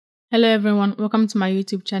Hello everyone, welcome to my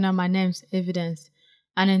YouTube channel. My name is Evidence,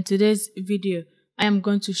 and in today's video I am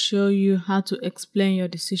going to show you how to explain your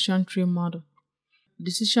decision tree model,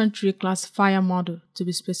 decision tree classifier model to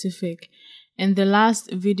be specific. In the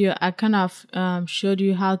last video I kind of showed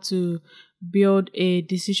you how to build a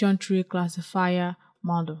decision tree classifier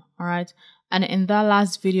model, alright, and in that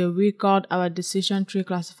last video we called our decision tree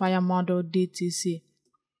classifier model DTC.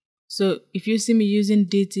 So if you see me using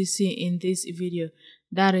DTC in this video,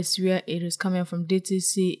 that is where it is coming from.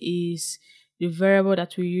 DTC is the variable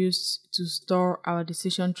that we use to store our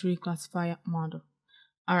decision tree classifier model.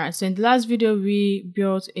 Alright, so in the last video we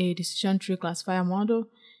built a decision tree classifier model.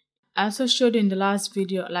 I also showed in the last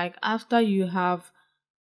video, like after you've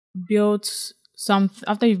built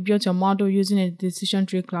your model using a decision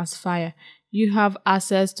tree classifier, you have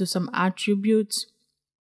access to some attributes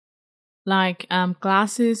like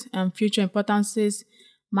classes and future importances,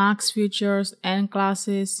 max features, end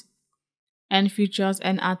classes, end features,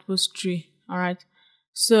 and outputs tree. Alright,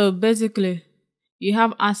 so basically you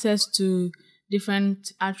have access to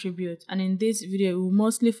different attributes, and in this video we will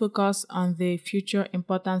mostly focus on the future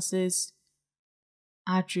importances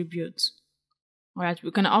attribute. Alright,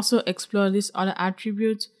 we can also explore these other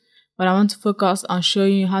attributes, but I want to focus on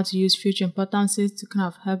showing you how to use future importances to kind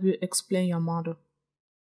of help you explain your model.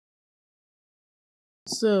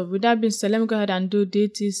 So with that being said, let me go ahead and do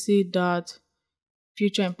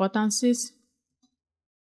dtc.futureimportances,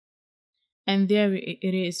 and there it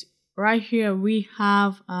is. Right here we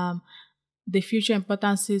have the future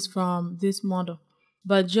importances from this model,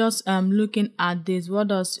 but just looking at this, what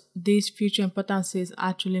does these future importances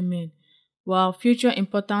actually mean? Well, future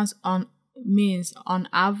importance means on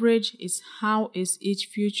average is how is each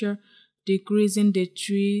feature decreasing the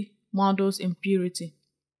tree model's impurity.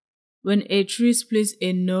 When a tree splits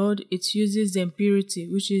a node, it uses the impurity,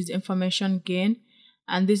 which is the information gain,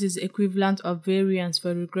 and this is equivalent of variance for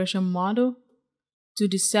a regression model, to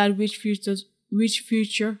decide which feature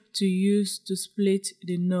to use to split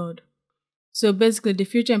the node. So basically the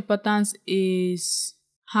future importance is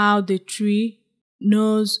how the tree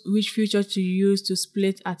knows which feature to use to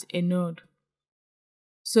split at a node.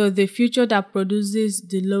 So the feature that produces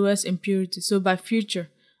the lowest impurity, so by feature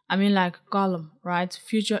I mean like column, right?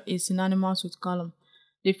 Feature is synonymous with column.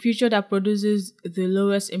 The feature that produces the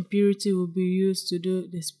lowest impurity will be used to do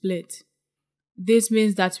the split. This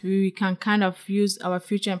means that we can kind of use our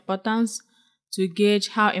future importance to gauge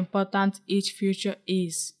how important each feature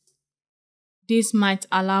is. This might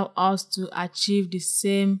allow us to achieve the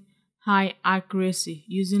same high accuracy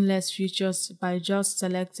using less features by just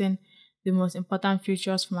selecting the most important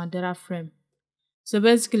features from our data frame. So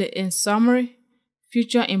basically, in summary,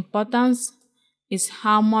 future importance is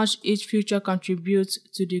how much each feature contributes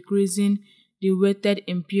to decreasing the weighted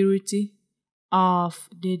impurity of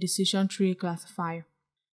the decision tree classifier.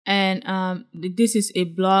 And this is a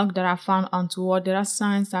blog that I found on Toward Data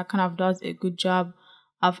Science that kind of does a good job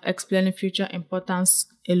of explaining future importance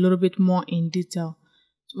a little bit more in detail.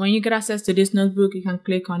 So when you get access to this notebook, you can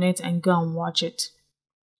click on it and go and watch it.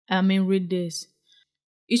 Read this.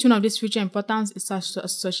 Each one of these future importance is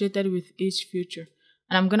associated with each feature,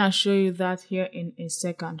 and I'm gonna show you that here in a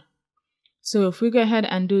second. So if we go ahead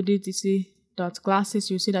and do dtc.classes,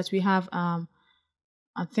 you see that we have I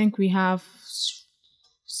think we have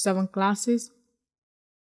 7 classes.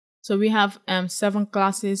 So we have 7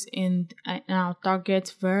 classes in our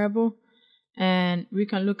target variable, and we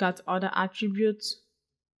can look at other attributes.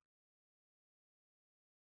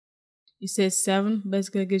 It says 7,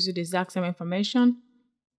 basically gives you the exact same information.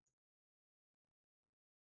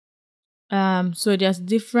 So there's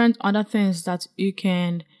different other things that you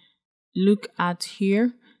can look at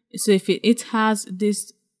here. So if it has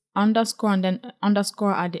this underscore and then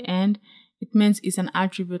underscore at the end, it means it's an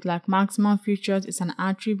attribute. Like maximum features is an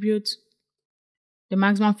attribute. The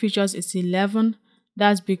maximum features is 11.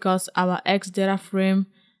 That's because our X data frame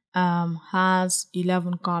has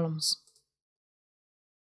 11 columns.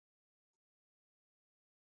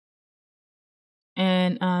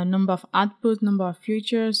 And number of outputs, number of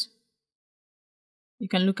features, you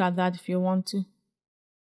can look at that if you want to,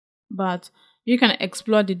 but you can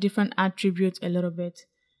explore the different attributes a little bit.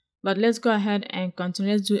 But let's go ahead and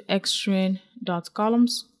continue. Let's do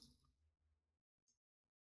xtrain.columns.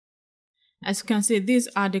 As you can see, these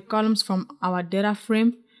are the columns from our data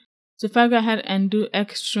frame. So if I go ahead and do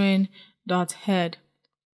xtrain.head,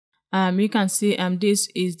 you can see this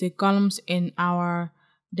is the columns in our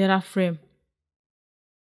data frame,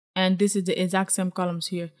 and this is the exact same columns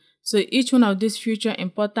here. So each one of these future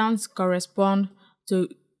importance correspond to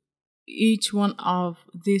each one of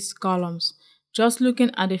these columns. Just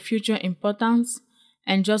looking at the future importance,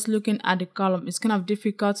 and just looking at the column, it's kind of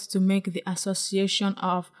difficult to make the association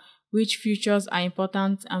of which features are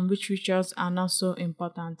important and which features are not so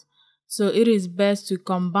important. So it is best to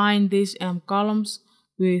combine these columns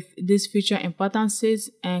with these feature importances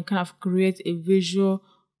and kind of create a visual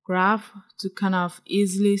graph to kind of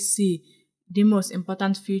easily see the most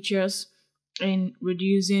important features in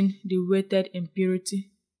reducing the weighted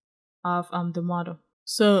impurity of the model.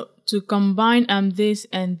 So to combine this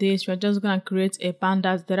and this, we're just going to create a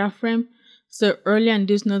Pandas data frame. So earlier in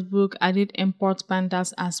this notebook, I did import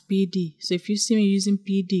Pandas as PD. So if you see me using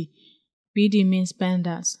PD, PD means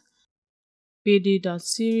Pandas.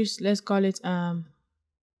 PD.series, let's call it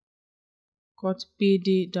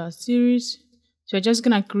PD.series. So we're just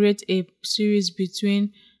going to create a series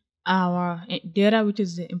between our data, which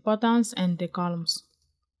is the importance, and the columns.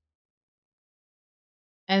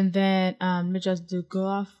 And then let's just do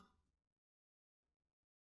graph.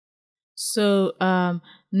 So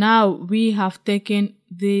now we have taken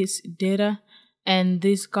this data and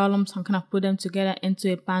these columns and kind of put them together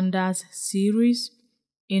into a Pandas series,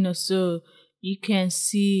 so you can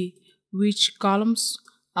see which columns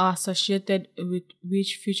are associated with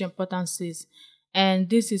which feature importances. And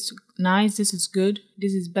this is nice, this is good,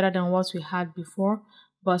 this is better than what we had before,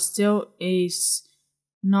 but still is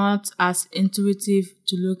not as intuitive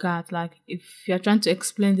to look at. Like if you're trying to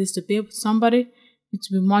explain this to somebody, it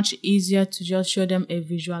will be much easier to just show them a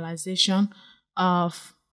visualization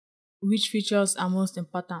of which features are most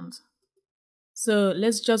important. So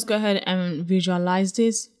let's just go ahead and visualize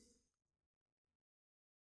this.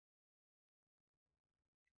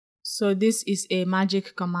 So this is a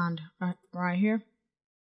magic command right here.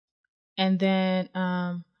 And then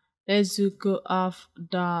let's do graph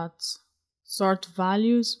dot sort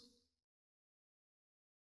values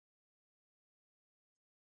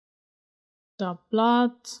dot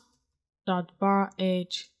plot dot bar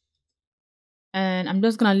age, and I'm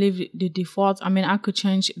just gonna leave the default. I mean, I could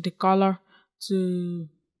change the color to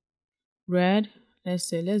red. Let's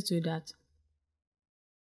do that,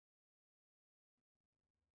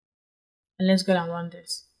 and let's go and run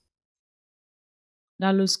this.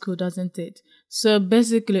 That looks cool, doesn't it? So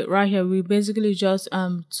basically right here, we basically just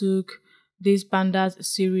took this Pandas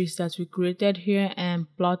series that we created here and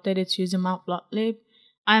plotted it using matplotlib.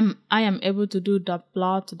 I am able to do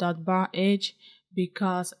 .plot.bar age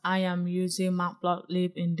because I am using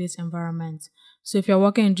matplotlib in this environment. So if you're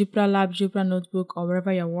working in Jupyter Lab, Jupyter Notebook, or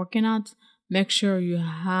wherever you're working at, make sure you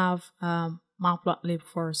have matplotlib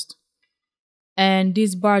first. And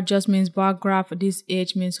this bar just means bar graph, this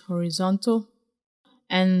age means horizontal,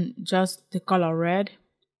 and just the color red.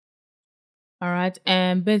 All right,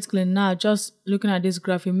 and basically now just looking at this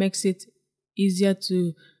graph, it makes it easier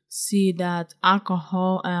to see that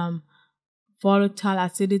alcohol, volatile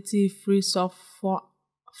acidity, free sulfur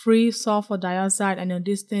dioxide, and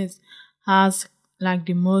these things has like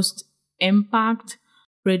the most impact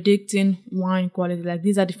predicting wine quality. Like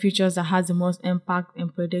these are the features that has the most impact in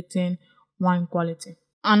predicting wine quality.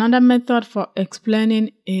 Another method for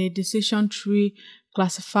explaining a decision tree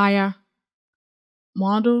classifier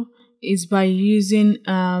model is by using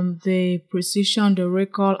the precision, the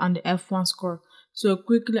recall, and the F1 score. So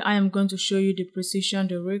quickly, I am going to show you the precision,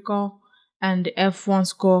 the recall, and the F1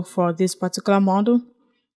 score for this particular model.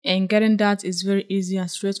 And getting that is very easy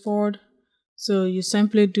and straightforward. So you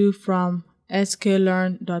simply do from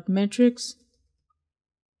sklearn.metrics,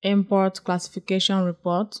 import classification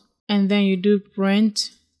report, and then you do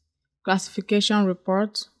print classification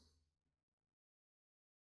report,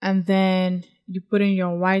 and then you put in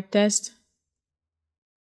your white test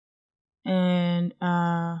and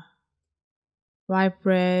white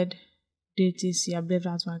bread DTC, I believe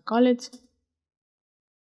that's what I call it.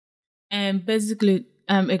 And basically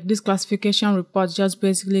this classification report just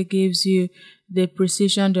basically gives you the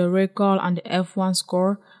precision, the recall, and the F1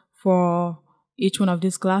 score for each one of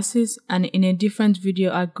these classes. And in a different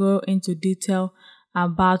video, I go into detail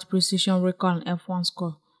about precision, recall, and F1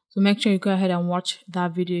 score. So make sure you go ahead and watch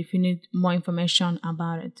that video if you need more information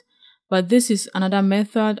about it. But this is another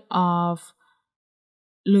method of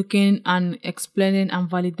looking and explaining and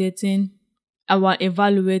validating about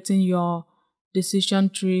evaluating your decision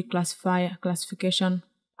tree classifier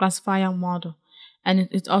model, and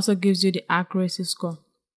it also gives you the accuracy score.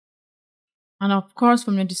 And of course,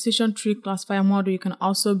 from your decision tree classifier model, you can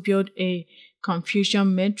also build a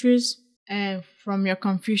confusion matrix. And from your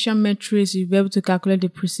confusion matrix, you'll be able to calculate the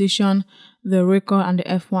precision, the recall, and the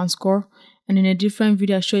F1 score. And in a different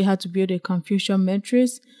video, I'll show you how to build a confusion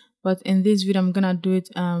matrix. But in this video, I'm gonna do it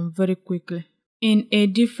very quickly. In a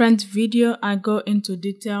different video, I go into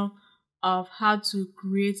detail of how to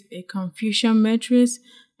create a confusion matrix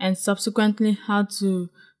and subsequently how to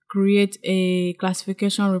create a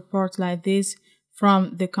classification report like this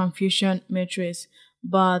from the confusion matrix.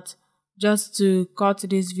 But just to cut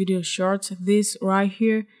this video short, this right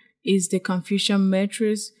here is the confusion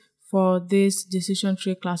matrix for this decision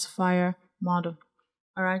tree classifier model.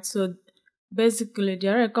 Alright, so basically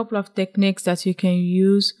there are a couple of techniques that you can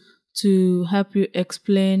use to help you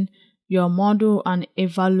explain your model and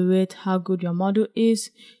evaluate how good your model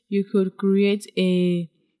is. You could create a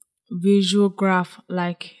visual graph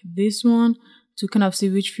like this one to kind of see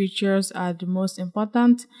which features are the most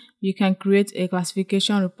important. You can create a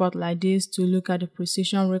classification report like this to look at the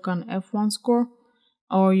precision recon F1 score,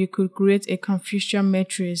 or you could create a confusion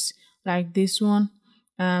matrix like this one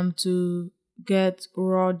to get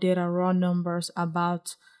raw data, raw numbers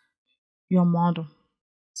about your model.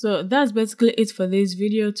 So that's basically it for this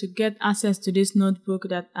video. To get access to this notebook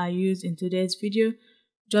that I used in today's video,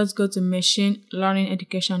 just go to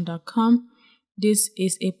machinelearningeducation.com. This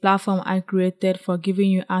is a platform I created for giving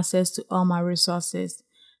you access to all my resources.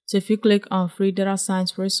 So if you click on free data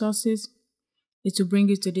science resources, it will bring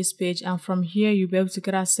you to this page, and from here you'll be able to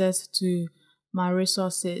get access to my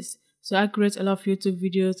resources. So I create a lot of YouTube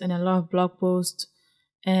videos and a lot of blog posts,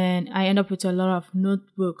 and I end up with a lot of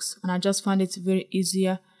notebooks, and I just find it very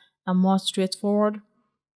easier and more straightforward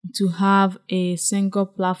to have a single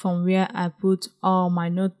platform where I put all my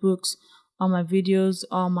notebooks, all my videos,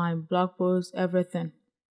 all my blog posts, everything.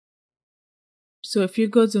 So if you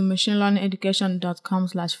go to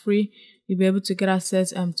machinelearningeducation.com/free, you'll be able to get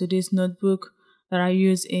access to this notebook that I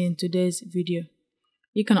use in today's video.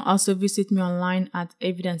 You can also visit me online at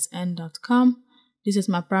evidencen.com. This is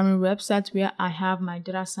my primary website where I have my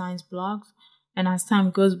data science blogs, and as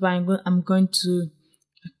time goes by, I'm going to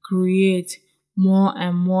create more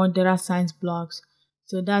and more data science blogs.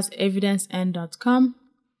 So that's evidencen.com,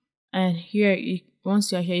 and here,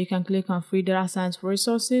 once you're here, you can click on free data science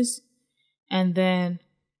resources, and then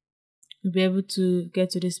you'll be able to get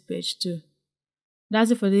to this page too.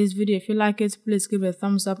 That's it for this video. If you like it, please give it a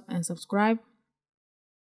thumbs up and subscribe.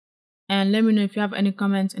 And let me know if you have any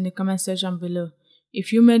comments in the comment section below.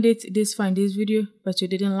 If you made it this far in this video but you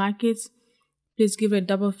didn't like it, please give it a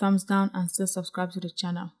double thumbs down and still subscribe to the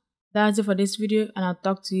channel. That's it for this video, and I'll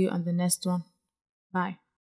talk to you on the next one. Bye.